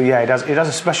 So yeah, it has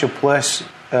a special place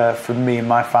for me and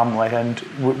my family, and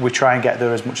we try and get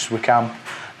there as much as we can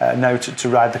now to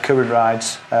ride the current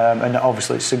rides. And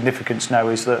obviously its significance now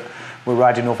is that we're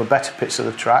riding over better bits of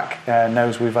the track now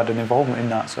as we've had an involvement in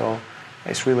that, so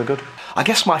it's really good. I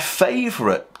guess my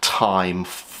favourite time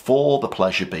for the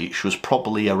Pleasure Beach was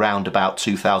probably around about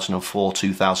 2004,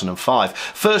 2005.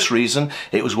 First reason,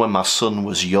 it was when my son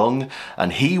was young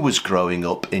and he was growing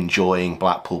up enjoying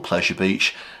Blackpool Pleasure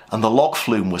Beach, and the log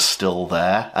flume was still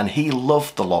there and he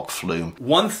loved the log flume.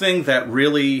 One thing that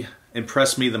really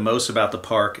impressed me the most about the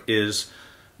park is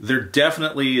there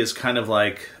definitely is kind of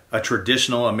like a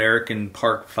traditional American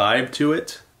park vibe to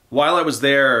it. While I was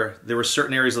there were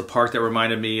certain areas of the park that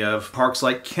reminded me of parks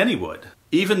like Kennywood.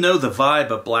 Even though the vibe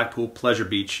of Blackpool Pleasure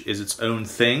Beach is its own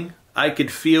thing, I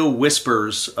could feel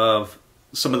whispers of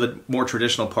some of the more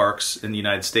traditional parks in the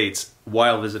United States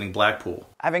while visiting Blackpool.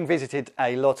 Having visited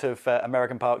a lot of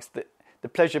American parks, the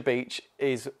Pleasure Beach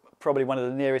is probably one of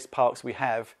the nearest parks we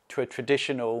have to a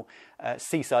traditional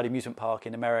seaside amusement park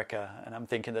in America, and I'm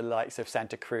thinking the likes of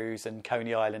Santa Cruz and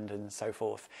Coney Island and so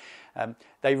forth.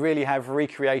 They really have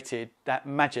recreated that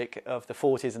magic of the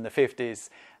 40s and the 50s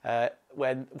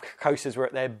when coasters were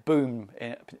at their boom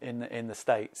in the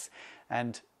States,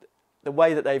 and the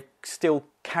way that they've still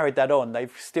carried that on, they're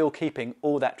still keeping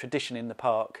all that tradition in the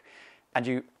park, and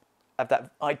you have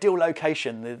that ideal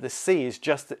location. The sea is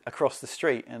just across the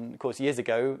street, and of course years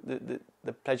ago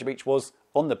the Pleasure Beach was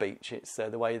on the beach. It's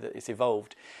the way that it's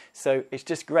evolved. So it's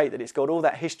just great that it's got all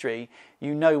that history.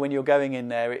 You know when you're going in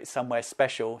there it's somewhere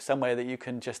special, somewhere that you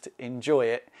can just enjoy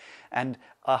it, and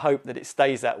I hope that it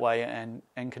stays that way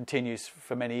and continues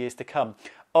for many years to come.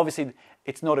 Obviously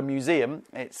it's not a museum,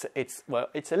 it's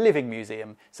a living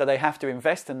museum, so they have to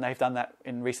invest, and they've done that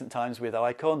in recent times with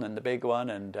Icon and the big one,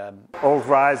 and old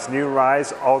rides, new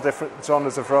rides, all different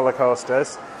genres of roller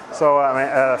coasters. So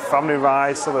I mean, family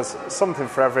rides, so there's something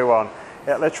for everyone.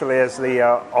 It literally is the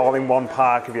all-in-one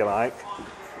park, if you like.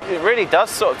 It really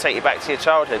does sort of take you back to your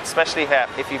childhood, especially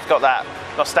if you've got that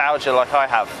nostalgia like I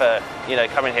have for, you know,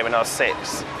 coming here when I was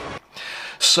 6.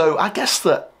 So I guess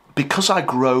that because I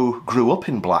grew up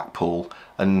in Blackpool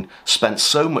and spent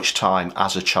so much time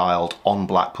as a child on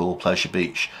Blackpool Pleasure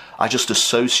Beach, I just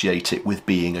associate it with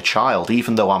being a child.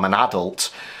 Even though I'm an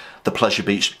adult, the Pleasure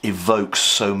Beach evokes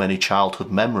so many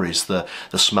childhood memories. The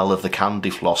smell of the candy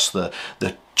floss, the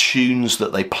tunes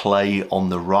that they play on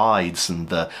the rides, and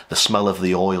the smell of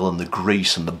the oil and the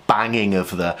grease and the banging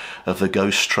of the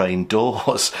ghost train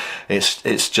doors.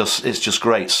 It's just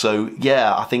great. So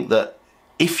yeah, I think that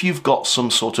if you've got some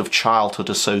sort of childhood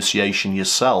association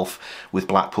yourself with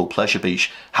Blackpool Pleasure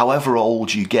Beach, however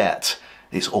old you get,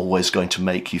 it's always going to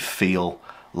make you feel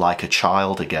like a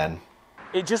child again.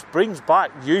 It just brings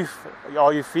back youth,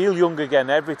 or you feel young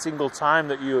again every single time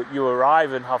that you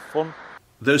arrive and have fun.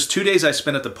 Those 2 days I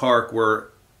spent at the park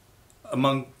were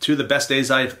among 2 of the best days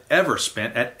I've ever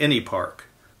spent at any park.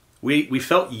 We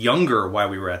felt younger while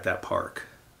we were at that park.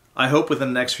 I hope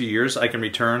within the next few years I can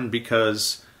return,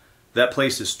 because that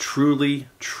place is truly,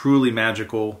 truly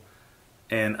magical,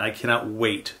 and I cannot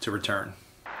wait to return.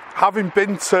 Having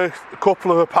been to a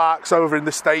couple of the parks over in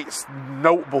the States,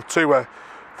 notable to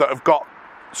that have got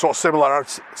sort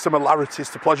of similarities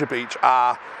to Pleasure Beach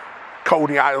are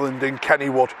Coney Island and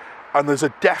Kennywood, and there's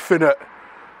a definite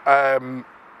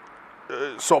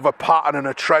sort of a pattern and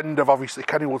a trend of, obviously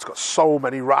Kennywood's got so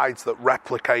many rides that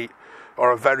replicate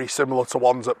or are very similar to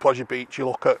ones at Pleasure Beach. You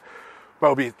look at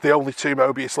the only 2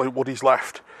 Mobius Woodies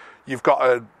left. You've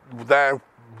got their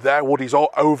Woody's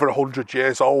over 100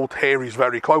 years old. Here he's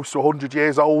very close to 100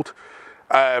 years old.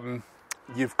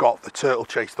 You've got the Turtle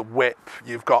Chase, the Whip.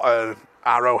 You've got an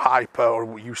Arrow Hyper, or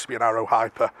what used to be an Arrow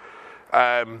Hyper.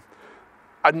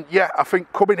 And yeah, I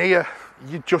think coming here,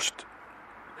 you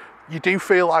do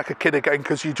feel like a kid again,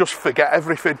 because you just forget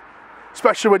everything.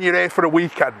 Especially when you're here for a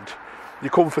weekend. You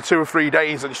come for 2 or 3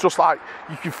 days, and it's just like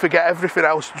you can forget everything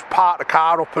else. Just park the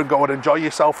car up and go and enjoy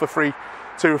yourself for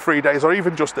 2 or 3 days, or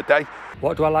even just a day.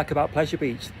 What do I like about Pleasure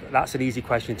Beach? That's an easy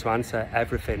question to answer.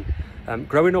 Everything.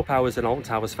 Growing up, I was an Alton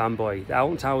Towers fanboy. The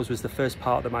Alton Towers was the first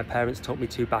park that my parents took me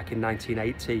to back in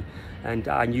 1980, and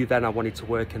I knew then I wanted to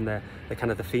work in the kind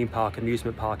of the theme park,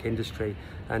 amusement park industry.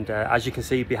 And as you can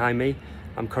see behind me,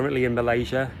 I'm currently in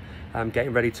Malaysia. I'm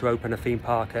getting ready to open a theme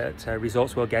park at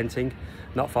Resorts World Genting,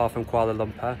 not far from Kuala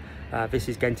Lumpur. This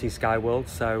is Genting Sky World,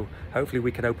 so hopefully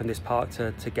we can open this park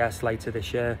to guests later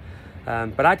this year.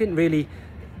 But I didn't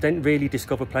really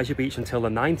discover Pleasure Beach until the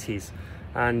 90s,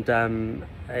 and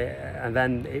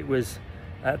then it was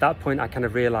at that point I kind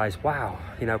of realised, wow,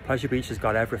 you know, Pleasure Beach has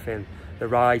got everything: the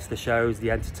rides, the shows,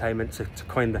 the entertainment. To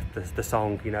coin the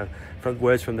song, you know, from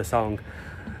words from the song,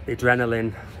 the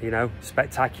adrenaline, you know,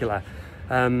 spectacular.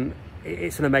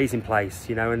 It's an amazing place,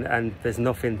 you know, and there's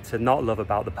nothing to not love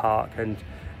about the park, and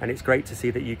it's great to see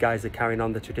that you guys are carrying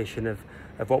on the tradition of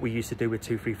what we used to do with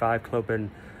 235 Club and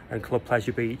Club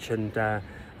Pleasure Beach, and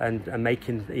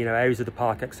making, you know, areas of the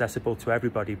park accessible to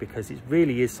everybody, because it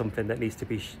really is something that needs to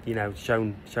be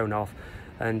shown off.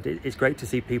 And it's great to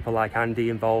see people like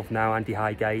Andy involved now, Andy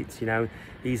Highgate. You know,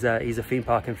 he's a theme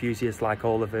park enthusiast like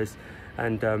all of us,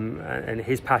 and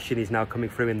his passion is now coming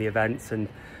through in the events, and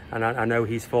I know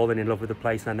he's fallen in love with the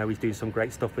place, and I know he's doing some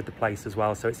great stuff with the place as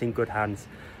well, so it's in good hands.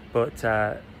 But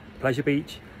Pleasure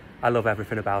Beach, I love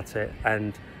everything about it,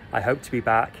 and I hope to be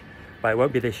back, but it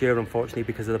won't be this year unfortunately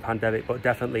because of the pandemic, but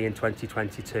definitely in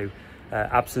 2022.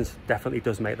 Absence definitely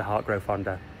does make the heart grow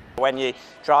fonder. When you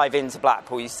drive into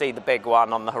Blackpool, you see the big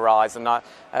one on the horizon,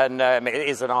 and it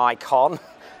is an icon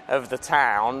of the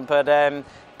town,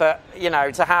 but you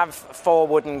know, to have 4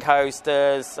 wooden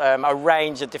coasters, a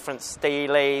range of different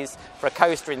steelies, for a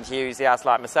coaster enthusiast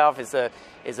like myself is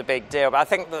a big deal. But I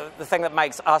think the thing that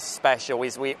makes us special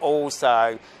is we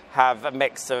also have a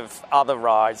mix of other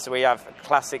rides. So we have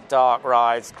classic dark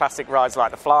rides, classic rides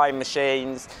like the flying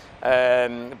machines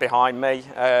behind me,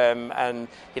 and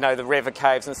you know, the river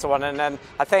caves and so on. And then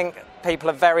I think people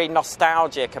are very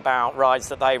nostalgic about rides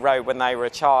that they rode when they were a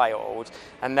child,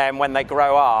 and then when they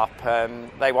grow up,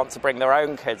 they want to bring their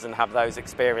own kids and have those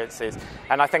experiences.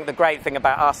 And I think the great thing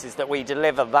about us is that we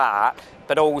deliver that,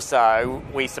 but also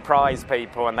we surprise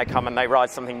people and they come and they ride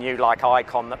something new like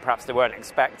Icon that perhaps they weren't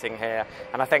expecting here.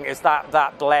 And I think it's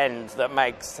that blend that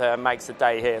makes a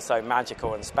day here so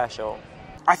magical and special.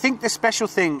 I think the special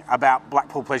thing about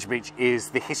Blackpool Pleasure Beach is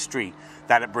the history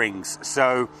that it brings.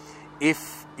 So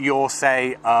if you're,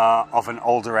 say, of an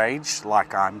older age,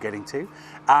 like I'm getting to,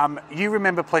 you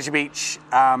remember Pleasure Beach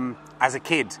as a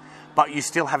kid, but you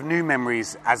still have new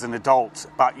memories as an adult,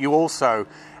 but you also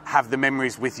have the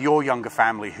memories with your younger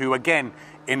family, who again,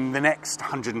 in the next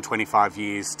 125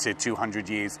 years to 200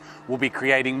 years, will be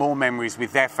creating more memories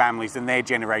with their families and their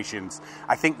generations.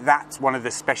 I think that's one of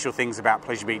the special things about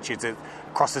Pleasure Beach, is it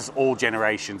crosses all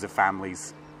generations of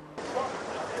families.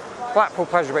 Blackpool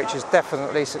Pleasure Beach has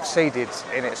definitely succeeded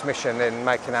in its mission in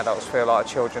making adults feel like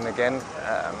children again.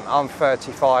 I'm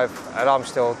 35 and I'm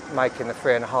still making the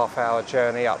 3.5-hour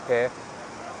journey up here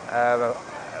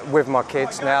with my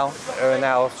kids now, who are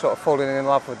now sort of falling in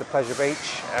love with the Pleasure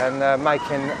Beach and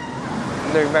making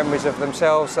new memories of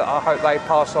themselves that I hope they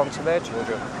pass on to their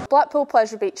children. Blackpool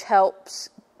Pleasure Beach helps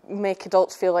make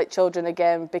adults feel like children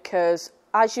again, because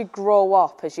as you grow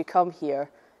up, as you come here,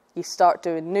 you start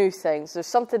doing new things. There's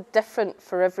something different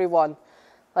for everyone.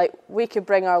 Like, we could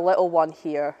bring our little one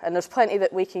here, and there's plenty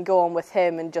that we can go on with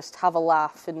him and just have a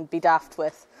laugh and be daft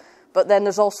with. But then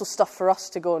there's also stuff for us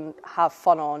to go and have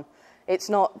fun on. It's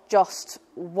not just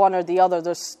one or the other.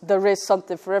 There is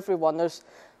something for everyone. There's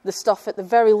the stuff at the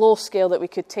very low scale that we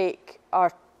could take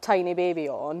our tiny baby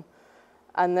on,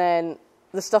 and then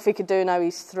the stuff he could do now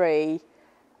he's 3,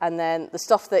 and then the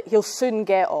stuff that he'll soon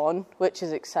get on, which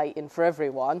is exciting for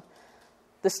everyone.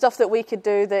 The stuff that we could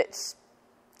do that's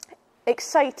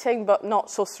exciting but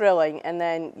not so thrilling, and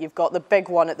then you've got the big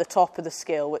one at the top of the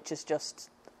scale, which is just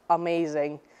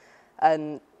amazing.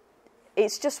 And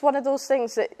it's just one of those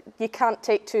things that you can't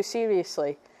take too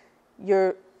seriously.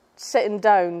 You're sitting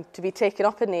down to be taken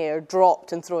up in the air,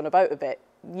 dropped and thrown about a bit.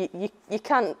 You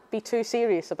can't be too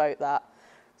serious about that.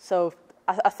 So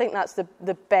I think that's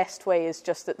the best way, is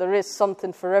just that there is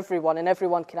something for everyone and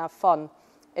everyone can have fun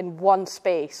in one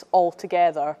space all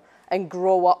together and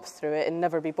grow up through it and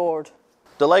never be bored.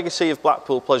 The legacy of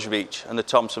Blackpool Pleasure Beach and the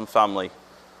Thompson family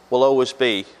will always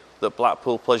be that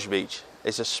Blackpool Pleasure Beach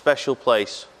is a special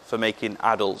place for making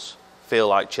adults feel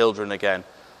like children again.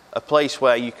 A place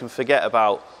where you can forget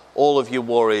about all of your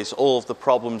worries, all of the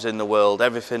problems in the world,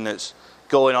 everything that's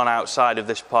going on outside of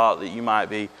this park that you might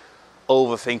be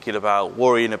overthinking about,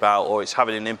 worrying about, or it's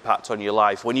having an impact on your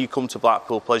life. When you come to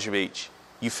Blackpool Pleasure Beach,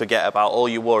 you forget about all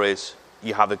your worries,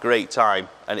 you have a great time,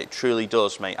 and it truly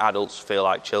does make adults feel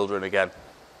like children again.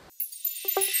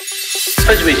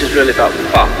 Pleasure Beach is really about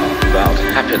fun, about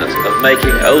happiness, of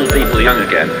making old people young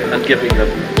again and giving them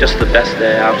just the best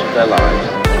day out of their lives.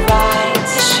 The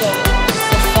rides, the shows,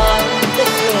 the fun, the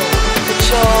thrill, the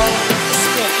joy, the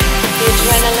spirit, the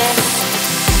adrenaline.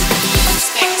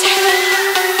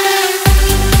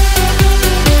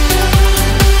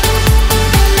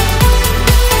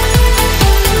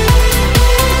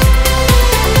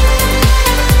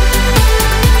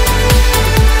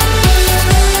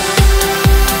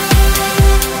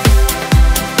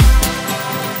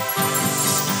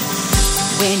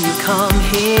 When you come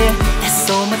here, there's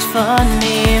so much fun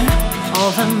here.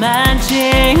 All the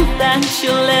magic that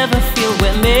you'll ever feel.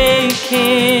 We're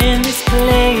making this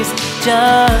place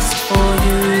just for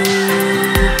you.